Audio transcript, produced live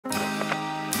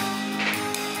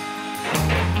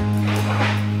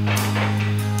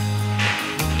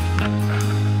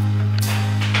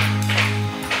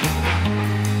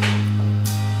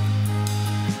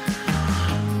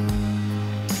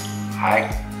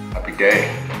Happy day.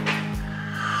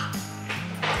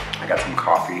 I got some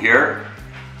coffee here,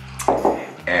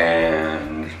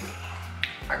 and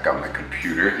I've got my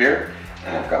computer here,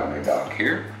 and I've got my dog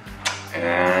here,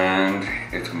 and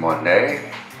it's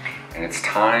Monday, and it's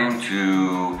time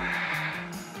to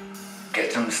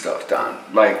get some stuff done.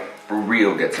 Like, for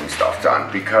real, get some stuff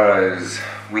done, because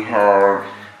we have,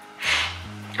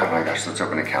 oh my gosh, let's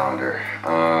open a calendar.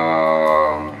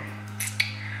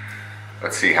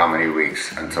 Let's see how many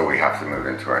weeks until we have to move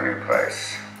into our new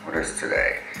place. What is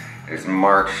today? It's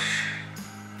March,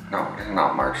 no, it's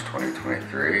not March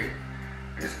 2023.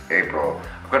 It's April.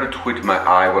 I've got a twitch, my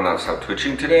eye will not stop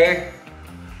twitching today.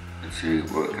 Let's see,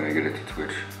 what, can I get it to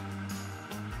twitch?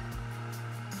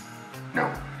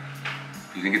 No.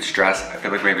 Do you think it's stress? I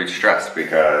feel like maybe it's stress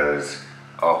because,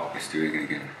 oh, it's doing it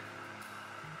again.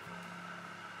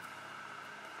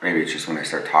 Maybe it's just when I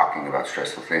start talking about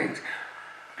stressful things.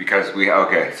 Because we,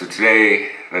 okay, so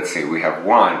today, let's see, we have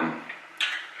 1,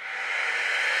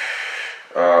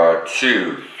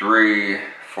 2, 3,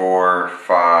 4,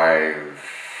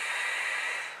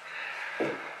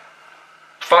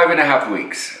 5.5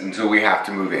 weeks until we have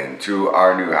to move into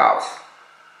our new house.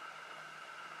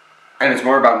 And it's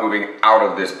more about moving out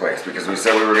of this place because we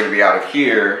said we were going to be out of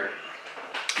here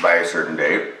by a certain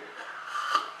date.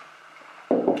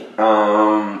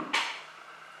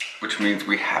 Which means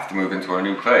we have to move into our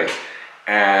new place.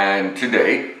 And to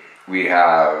date, we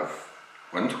have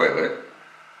 1 toilet,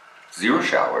 0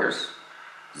 showers,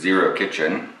 0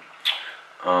 kitchen.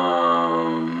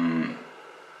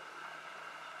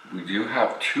 We do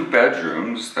have 2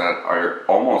 bedrooms that are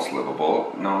almost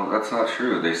livable. No, that's not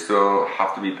true. They still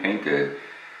have to be painted.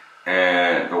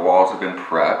 And the walls have been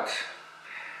prepped,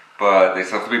 but they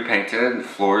still have to be painted and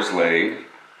floors laid.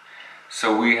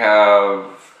 So we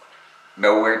have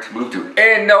nowhere to move to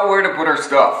and nowhere to put our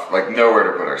stuff. Like, nowhere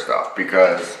to put our stuff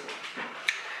because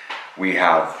we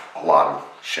have a lot of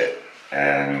shit.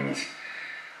 And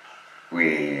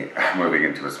we are moving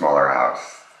into a smaller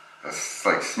house. It's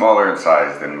like smaller in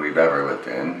size than we've ever lived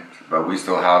in, but we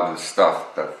still have the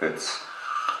stuff that fits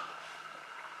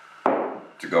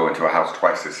to go into a house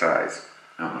twice this size.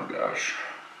 Oh my gosh.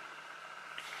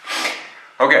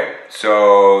 Okay,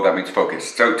 so that means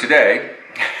focus. So today,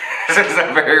 this is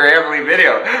a very rambly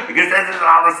video because this is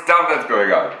all the stuff that's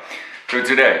going on. So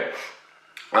today,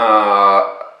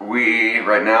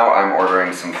 right now I'm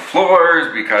ordering some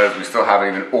floors because we still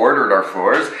haven't even ordered our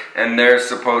floors, and they're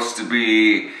supposed to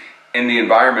be in the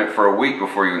environment for a week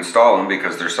before you install them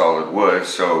because they're solid wood,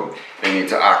 so they need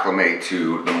to acclimate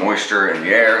to the moisture and the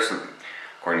air. So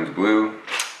according to Blue,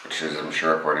 which is I'm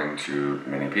sure according to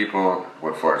many people,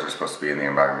 wood floors are supposed to be in the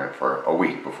environment for a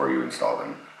week before you install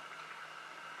them.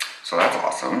 So that's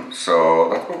awesome. So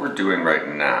that's what we're doing right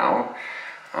now,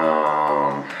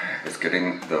 is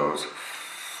getting those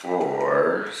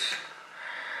floors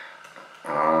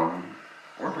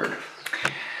ordered.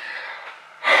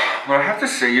 Well, I have to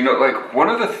say, you know, like, one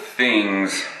of the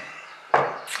things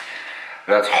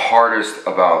that's hardest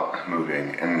about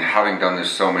moving, and having done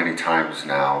this so many times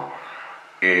now,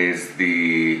 is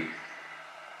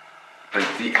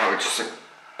how it just like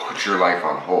puts your life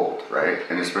on hold, right?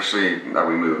 And especially that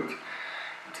we moved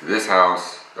to this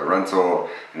house, the rental,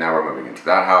 and now we're moving into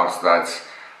that house. That's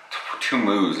 2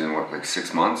 moves in what, like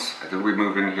 6 months? I think we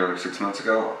moved in here like 6 months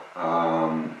ago.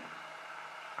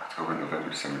 October, November,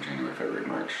 December, January, February,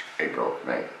 March, April,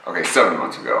 May. Okay, 7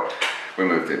 months ago we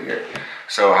moved in here.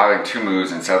 So having 2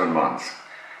 moves in 7 months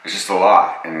is just a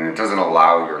lot, and it doesn't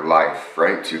allow your life,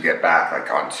 right, to get back like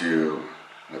onto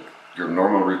like your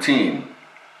normal routine.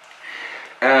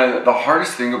 And the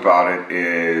hardest thing about it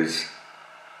is,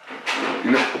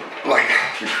 you know, like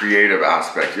the creative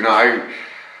aspect. You know,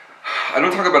 I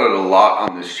don't talk about it a lot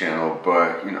on this channel,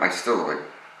 but you know, I still like,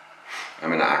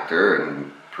 I'm an actor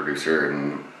and producer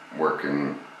and work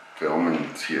in film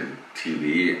and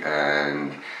TV,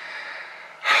 and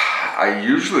I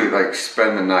usually like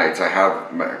spend the nights. In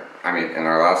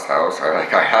our last house,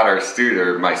 I had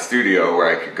my studio where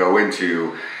I could go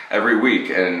into every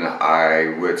week, and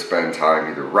I would spend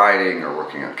time either writing or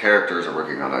working on characters or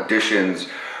working on auditions,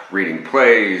 reading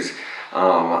plays.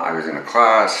 I was in a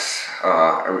class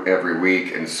every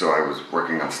week, and so I was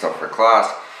working on stuff for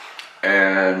class,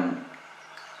 and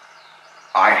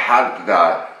I had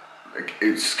that like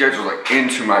it's scheduled like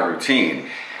into my routine.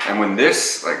 And when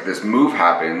this move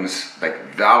happens,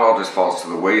 like that all just falls to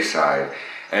the wayside,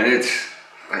 and it's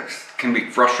like can be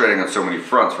frustrating on so many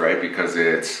fronts, right? Because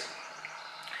it's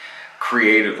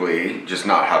creatively just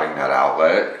not having that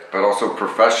outlet, but also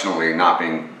professionally not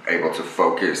being able to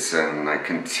focus and like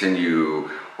continue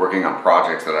working on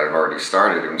projects that I've already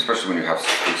started, and especially when you have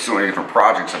so many different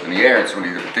projects up in the air and so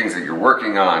many different things that you're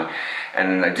working on.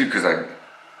 And I do, because I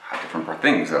have different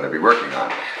things that I'd be working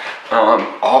on.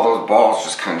 All those balls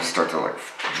just kind of start to like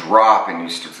drop, and you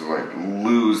start to like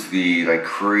lose the like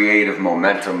creative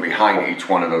momentum behind each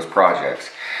one of those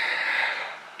projects.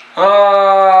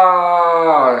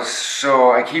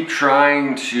 So I keep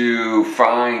trying to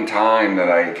find time that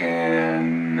I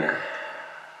can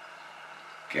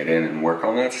get in and work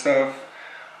on that stuff,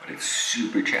 but it's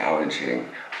super challenging.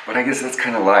 But I guess that's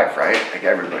kind of life, right? Like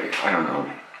everybody, I don't know.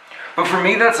 But for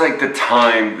me, that's like the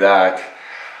time that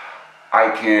I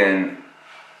can,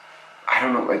 I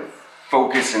don't know, like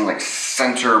focus and like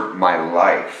center my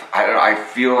life. I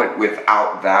feel like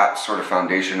without that sort of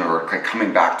foundation, or like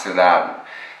coming back to that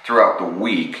throughout the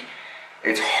week,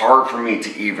 it's hard for me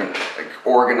to even like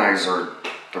organize the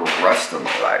rest of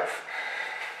my life.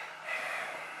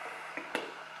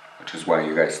 Which is why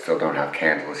you guys still don't have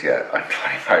candles yet on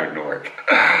 25 North.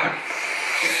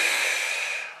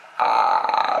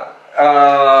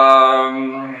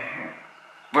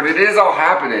 But it is all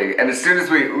happening, and as soon as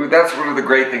that's one of the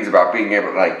great things about being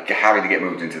able, like, having to get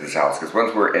moved into this house, because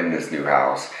once we're in this new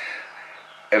house,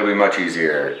 it'll be much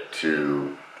easier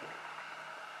to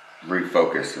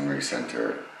refocus and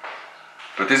recenter.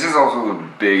 But this is also the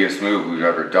biggest move we've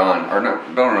ever done, or not,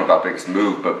 I don't know about biggest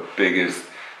move, but biggest,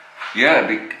 yeah,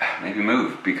 maybe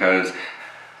move, because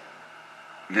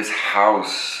this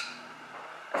house,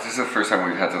 this is the first time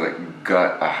we've had to like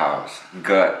gut a house,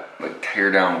 like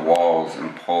tear down walls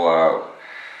and pull out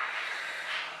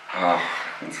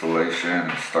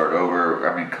insulation, start over.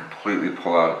 I mean, completely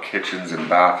pull out kitchens and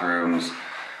bathrooms.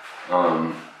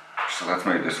 So that's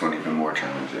made this one even more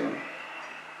challenging.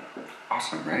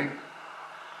 Awesome, right?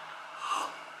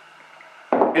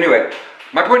 Anyway,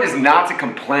 my point is not to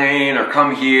complain or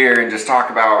come here and just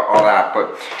talk about all that,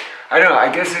 but I don't know,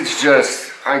 I guess it's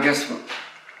just,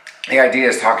 the idea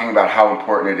is talking about how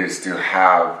important it is to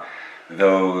have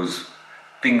those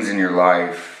things in your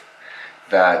life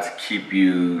that keep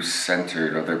you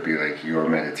centered, whether it be like your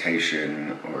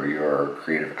meditation or your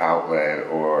creative outlet,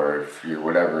 or if you're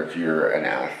whatever, if you're an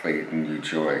athlete and you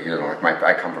enjoy, you know, like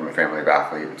I come from a family of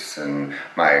athletes, and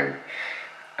I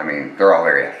mean, they're all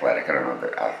very athletic. I don't know if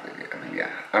they're athletic.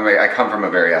 I come from a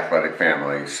very athletic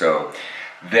family, so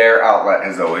their outlet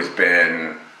has always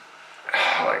been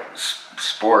like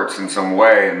sports in some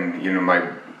way. And you know, my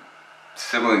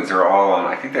siblings are all on,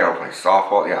 I think they all play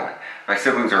softball. Yeah, my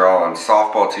siblings are all on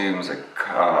softball teams, like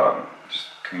just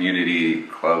community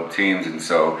club teams, and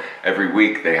so every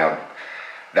week they have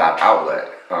that outlet.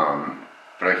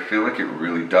 But I feel like it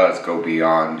really does go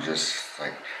beyond just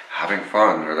like having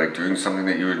fun or like doing something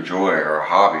that you enjoy, or a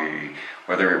hobby,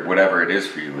 whatever it is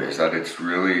for you, is that it's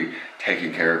really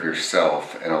taking care of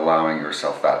yourself and allowing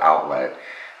yourself that outlet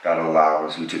that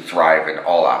allows you to thrive in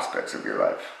all aspects of your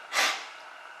life.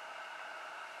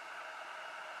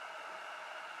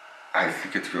 I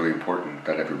think it's really important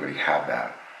that everybody have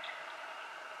that.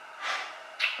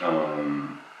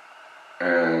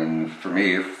 And for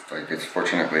me, it's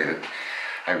fortunately that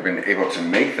I've been able to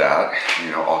make that,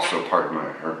 you know, also part of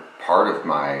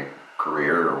my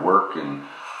career or work. And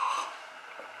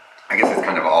I guess it's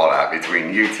kind of all that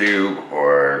between YouTube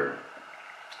or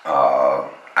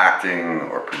acting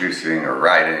or producing or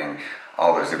writing,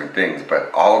 all those different things.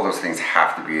 But all of those things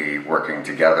have to be working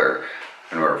together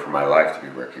in order for my life to be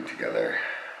working together,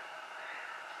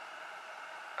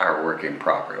 are working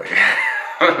properly.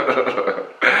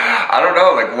 I don't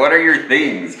know, like, what are your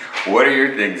things? What are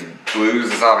your things?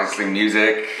 Blues is obviously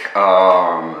music.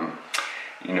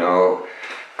 You know,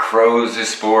 Crows is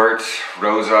sport.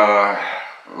 Rosa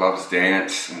loves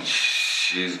dance, and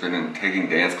she's been taking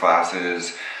dance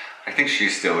classes. I think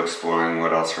she's still exploring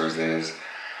what else hers is.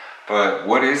 But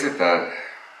what is it that,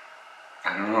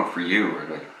 I don't know, for you, or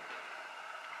like,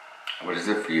 what is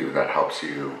it for you that helps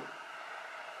you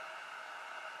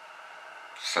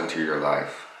center your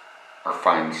life, or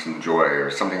find some joy, or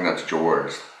something that's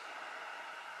yours?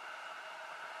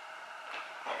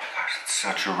 Oh my gosh, it's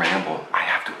such a ramble. I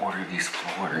have to order these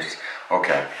floors.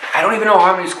 Okay, I don't even know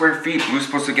how many square feet. Blue's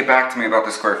supposed to get back to me about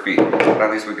the square feet, but at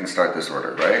least we can start this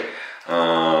order, right?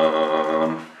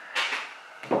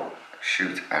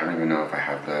 Shoot, I don't even know if I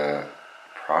have the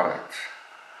product.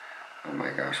 Oh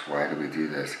my gosh, why do we do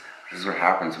this? This is what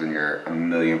happens when you're a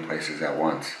million places at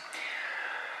once.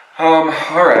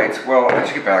 Alright, well,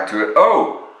 let's get back to it.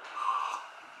 Oh!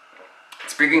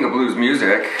 Speaking of blues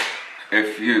music,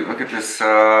 if you look at this,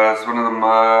 this is one of them,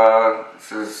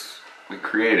 this is, we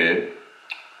created.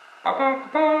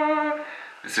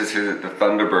 This is the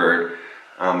Thunderbird,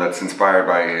 that's inspired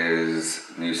by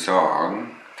his new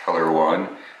song. color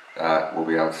one that will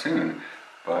be out soon.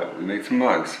 But we made some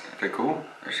mugs. Are they cool?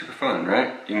 They're super fun,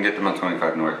 right? You can get them on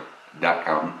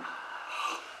 25north.com.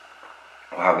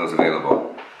 We'll have those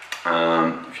available.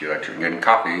 If you like drinking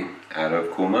coffee out of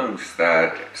cool mugs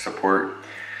that support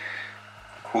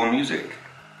cool music.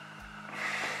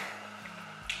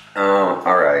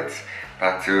 Alright,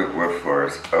 back to wood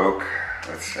floors. Oak,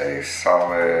 let's say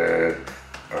solid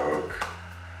oak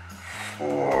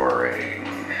flooring.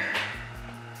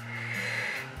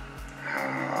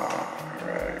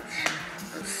 Alright,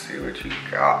 let's see what you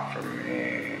got for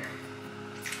me.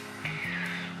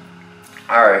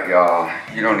 Alright, y'all,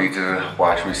 you don't need to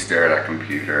watch me stare at that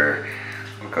computer.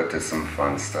 We'll go to some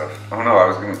fun stuff. Oh no,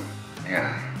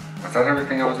 was that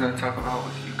everything I was gonna talk about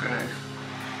with you guys?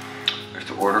 We have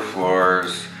to order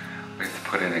floors, we have to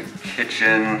put in a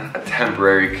kitchen, a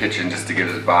temporary kitchen just to get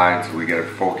us by until we get a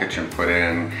full kitchen put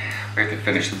in. We have to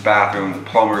finish the bathroom, the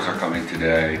plumbers are coming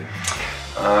today.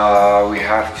 We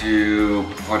have to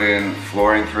put in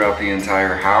flooring throughout the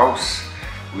entire house.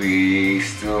 We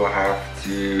still have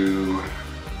to,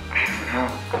 I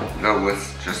don't know, the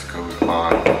list just goes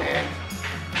on and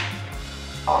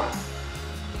on.